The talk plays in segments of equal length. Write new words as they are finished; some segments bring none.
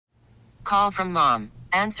Call from mom.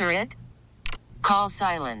 Answer it. Call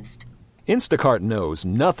silenced. Instacart knows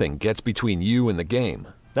nothing gets between you and the game.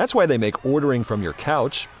 That's why they make ordering from your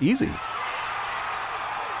couch easy.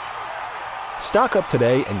 Stock up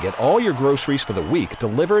today and get all your groceries for the week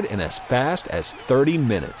delivered in as fast as 30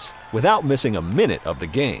 minutes without missing a minute of the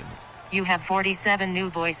game. You have 47 new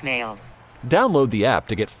voicemails. Download the app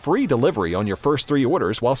to get free delivery on your first 3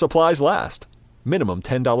 orders while supplies last. Minimum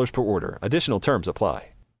 $10 per order. Additional terms apply.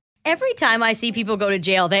 Every time I see people go to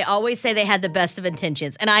jail, they always say they had the best of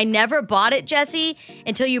intentions. And I never bought it, Jesse,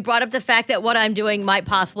 until you brought up the fact that what I'm doing might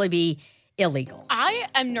possibly be illegal. I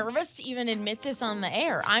am nervous to even admit this on the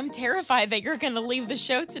air. I'm terrified that you're going to leave the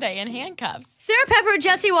show today in handcuffs. Sarah Pepper,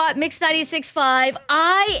 Jesse Watt, Mix 96.5.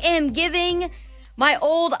 I am giving my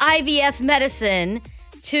old IVF medicine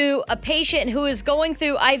to a patient who is going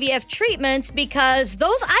through IVF treatments because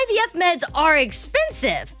those IVF meds are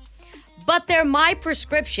expensive. But they're my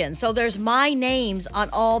prescription, so there's my names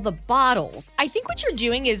on all the bottles. I think what you're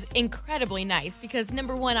doing is incredibly nice because,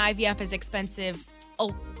 number one, IVF is expensive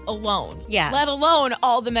alone. Yeah. Let alone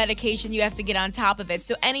all the medication you have to get on top of it.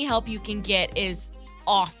 So any help you can get is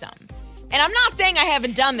awesome. And I'm not saying I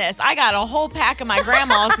haven't done this. I got a whole pack of my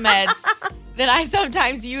grandma's meds that I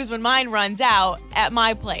sometimes use when mine runs out at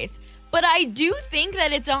my place. But I do think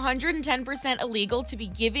that it's 110% illegal to be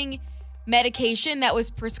giving medication that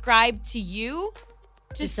was prescribed to you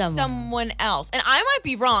to someone else. And I might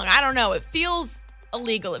be wrong. I don't know. It feels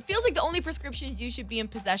illegal. It feels like the only prescriptions you should be in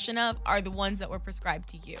possession of are the ones that were prescribed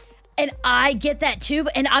to you. And I get that too,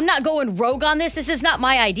 and I'm not going rogue on this. This is not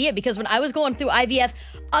my idea because when I was going through IVF,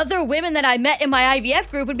 other women that I met in my IVF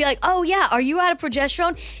group would be like, oh yeah, are you out of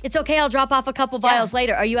progesterone? It's okay, I'll drop off a couple vials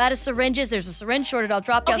later. Are you out of syringes? There's a syringe shortage, I'll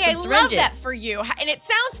drop down some syringes. Okay, I love that for you. And it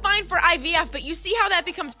sounds fine for IVF, but you see how that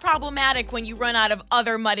becomes problematic when you run out of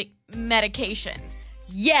other medications.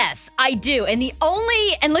 Yes, I do. And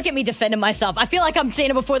look at me defending myself. I feel like I'm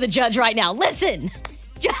standing before the judge right now. Listen,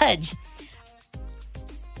 judge.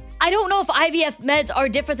 I don't know if IVF meds are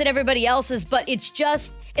different than everybody else's, but it's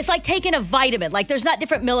like taking a vitamin. Like, there's not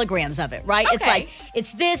different milligrams of it, right? Okay. It's like,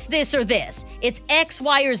 it's this, or this. It's X,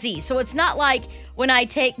 Y, or Z. So it's not like when I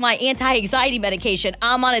take my anti-anxiety medication,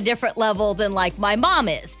 I'm on a different level than, like, my mom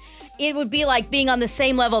is. It would be like being on the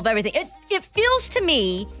same level of everything. It feels to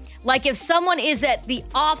me like if someone is at the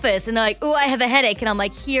office and they're like, ooh, I have a headache, and I'm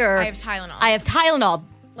like, here. I have Tylenol.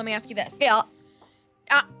 Let me ask you this. Yeah.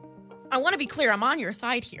 I want to be clear. I'm on your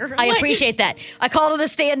side here. I appreciate that. I call to the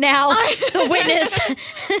stand now, the witness.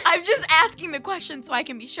 I'm just asking the question so I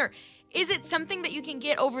can be sure. Is it something that you can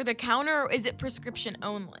get over the counter, or is it prescription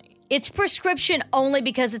only? It's prescription only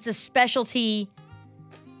because it's a specialty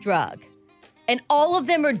drug. And all of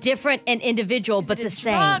them are different and individual, but the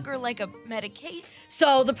same. Is it a drug or like a medication?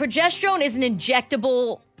 So the progesterone is an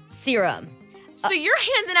injectable serum. So you're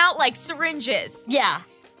handing out like syringes. Yeah.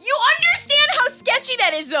 You understand how sketchy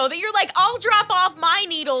that is, though, that you're like, I'll drop off my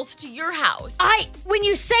needles to your house. When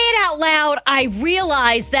you say it out loud, I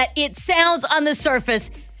realize that it sounds on the surface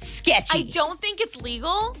sketchy. I don't think it's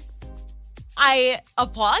legal. I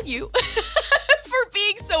applaud you for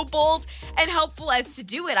being so bold and helpful as to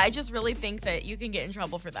do it. I just really think that you can get in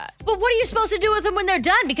trouble for that. But what are you supposed to do with them when they're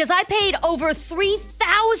done? Because I paid over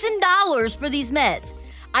 $3,000 for these meds.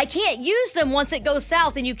 I can't use them once it goes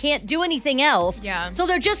south and you can't do anything else. Yeah. So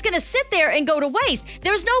they're just going to sit there and go to waste.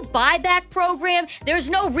 There's no buyback program. There's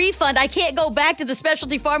no refund. I can't go back to the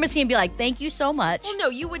specialty pharmacy and be like, thank you so much. Well, no,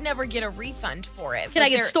 you would never get a refund for it. Can I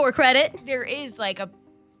get store credit? There is like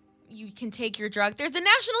you can take your drug. There's a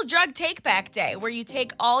National Drug Take Back Day where you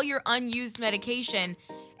take all your unused medication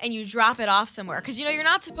and you drop it off somewhere. Because, you're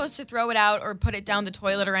not supposed to throw it out or put it down the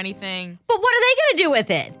toilet or anything. But what are they going to do with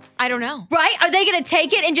it? I don't know. Right? Are they going to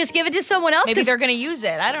take it and just give it to someone else? Maybe they're going to use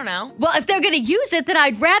it. I don't know. Well, if they're going to use it, then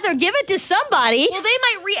I'd rather give it to somebody. Well, they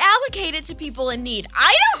might reallocate it to people in need.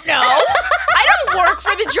 I don't know. I don't work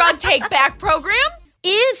for the Drug Take Back program.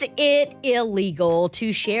 Is it illegal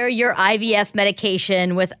to share your IVF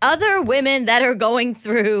medication with other women that are going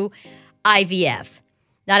through IVF?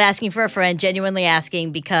 Not asking for a friend, genuinely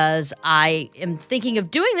asking because I am thinking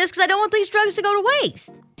of doing this because I don't want these drugs to go to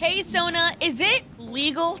waste. Hey, Sona, is it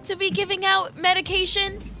legal to be giving out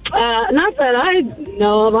medication? Not that I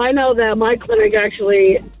know of. I know that my clinic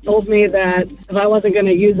actually told me that if I wasn't going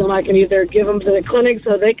to use them, I can either give them to the clinic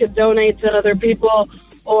so they could donate to other people,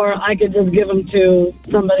 or I could just give them to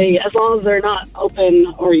somebody as long as they're not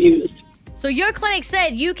open or used. So your clinic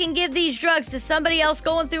said you can give these drugs to somebody else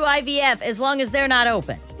going through IVF as long as they're not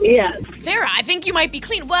open? Yes. Sarah, I think you might be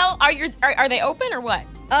clean. Well, are they open or what?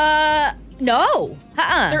 No.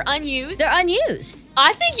 They're unused? They're unused.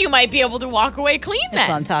 I think you might be able to walk away clean That's what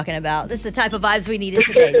then. I'm talking about. This is the type of vibes we needed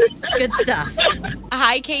today. It's good stuff.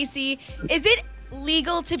 Hi, Casey. Is it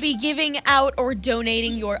legal to be giving out or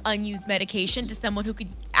donating your unused medication to someone who could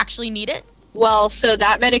actually need it? Well, so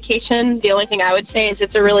that medication, the only thing I would say is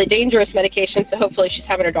it's a really dangerous medication, so hopefully she's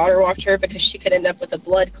having her daughter watch her because she could end up with a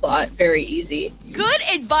blood clot very easy. Good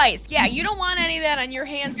advice. Yeah, you don't want any of that on your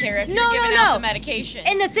hands, Sarah, if you're giving out the medication.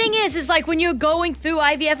 And the thing is like when you're going through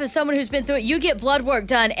IVF as someone who's been through it, you get blood work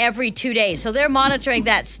done every 2 days. So they're monitoring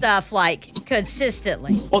that stuff like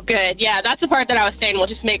consistently. Well, good. Yeah, that's the part that I was saying. We'll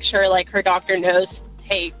just make sure like her doctor knows,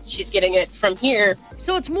 hey, she's getting it from here.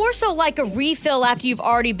 So it's more so like a refill after you've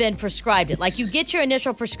already been prescribed it. Like you get your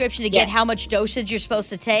initial prescription to get how much dosage you're supposed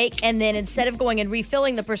to take, and then instead of going and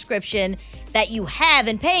refilling the prescription that you have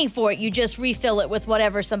and paying for it, you just refill it with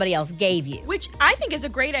whatever somebody else gave you. Which I think is a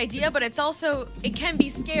great idea, but it's also, it can be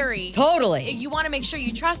scary. Totally. You want to make sure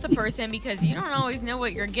you trust the person because you don't always know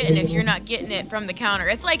what you're getting if you're not getting it from the counter.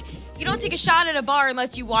 It's like you don't take a shot at a bar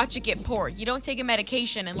unless you watch it get poured. You don't take a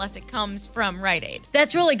medication unless it comes from Rite Aid.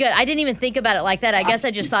 That's really good. I didn't even think about it like that. I guess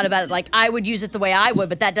I just thought about it like I would use it the way I would,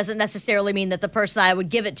 but that doesn't necessarily mean that the person I would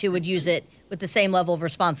give it to would use it with the same level of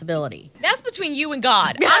responsibility. That's between you and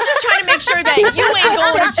God. I'm just trying to make sure that you ain't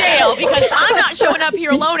going to jail because I'm not showing up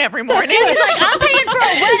here alone every morning. It's like, I'm paying for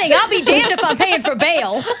a wedding. I'll be damned if I'm paying for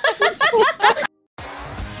bail.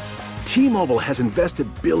 T-Mobile has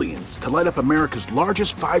invested billions to light up America's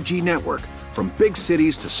largest 5G network, from big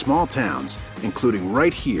cities to small towns, including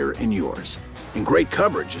right here in yours. And great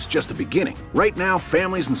coverage is just the beginning. Right now,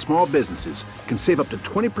 families and small businesses can save up to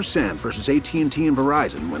 20% versus AT&T and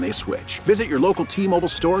Verizon when they switch. Visit your local T-Mobile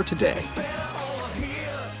store today.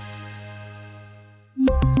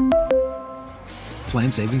 Plan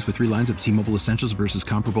savings with 3 lines of T-Mobile Essentials versus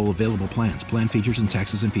comparable available plans. Plan features and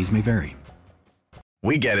taxes and fees may vary.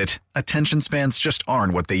 We get it. Attention spans just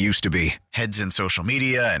aren't what they used to be. Heads in social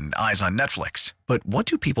media and eyes on Netflix. But what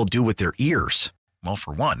do people do with their ears? Well,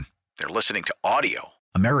 for one, they're listening to audio.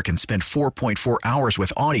 Americans spend 4.4 hours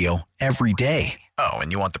with audio every day. Oh,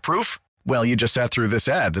 and you want the proof? Well, you just sat through this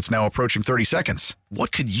ad that's now approaching 30 seconds.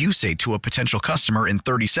 What could you say to a potential customer in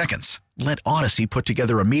 30 seconds? Let Odyssey put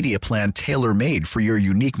together a media plan tailor-made for your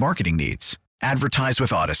unique marketing needs. Advertise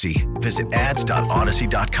with Odyssey. Visit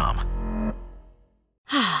ads.odyssey.com.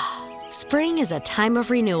 Spring is a time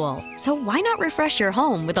of renewal, so why not refresh your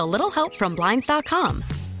home with a little help from Blinds.com?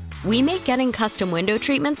 We make getting custom window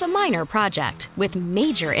treatments a minor project with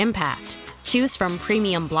major impact. Choose from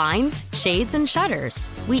premium blinds, shades, and shutters.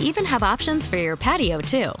 We even have options for your patio,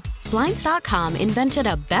 too. Blinds.com invented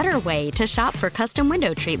a better way to shop for custom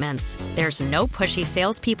window treatments. There's no pushy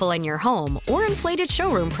salespeople in your home or inflated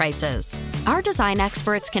showroom prices. Our design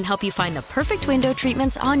experts can help you find the perfect window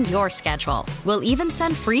treatments on your schedule. We'll even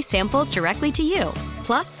send free samples directly to you.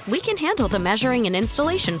 Plus, we can handle the measuring and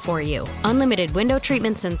installation for you. Unlimited window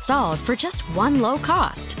treatments installed for just one low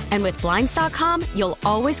cost. And with Blinds.com, you'll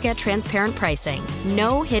always get transparent pricing.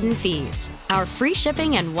 No hidden fees. Our free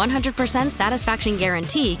shipping and 100% satisfaction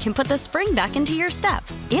guarantee can put the spring back into your step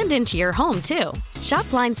and into your home, too. Shop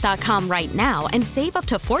Blinds.com right now and save up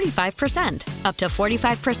to 45%. Up to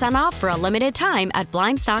 45% off for a limited time at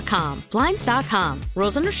Blinds.com. Blinds.com.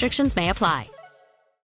 Rules and restrictions may apply.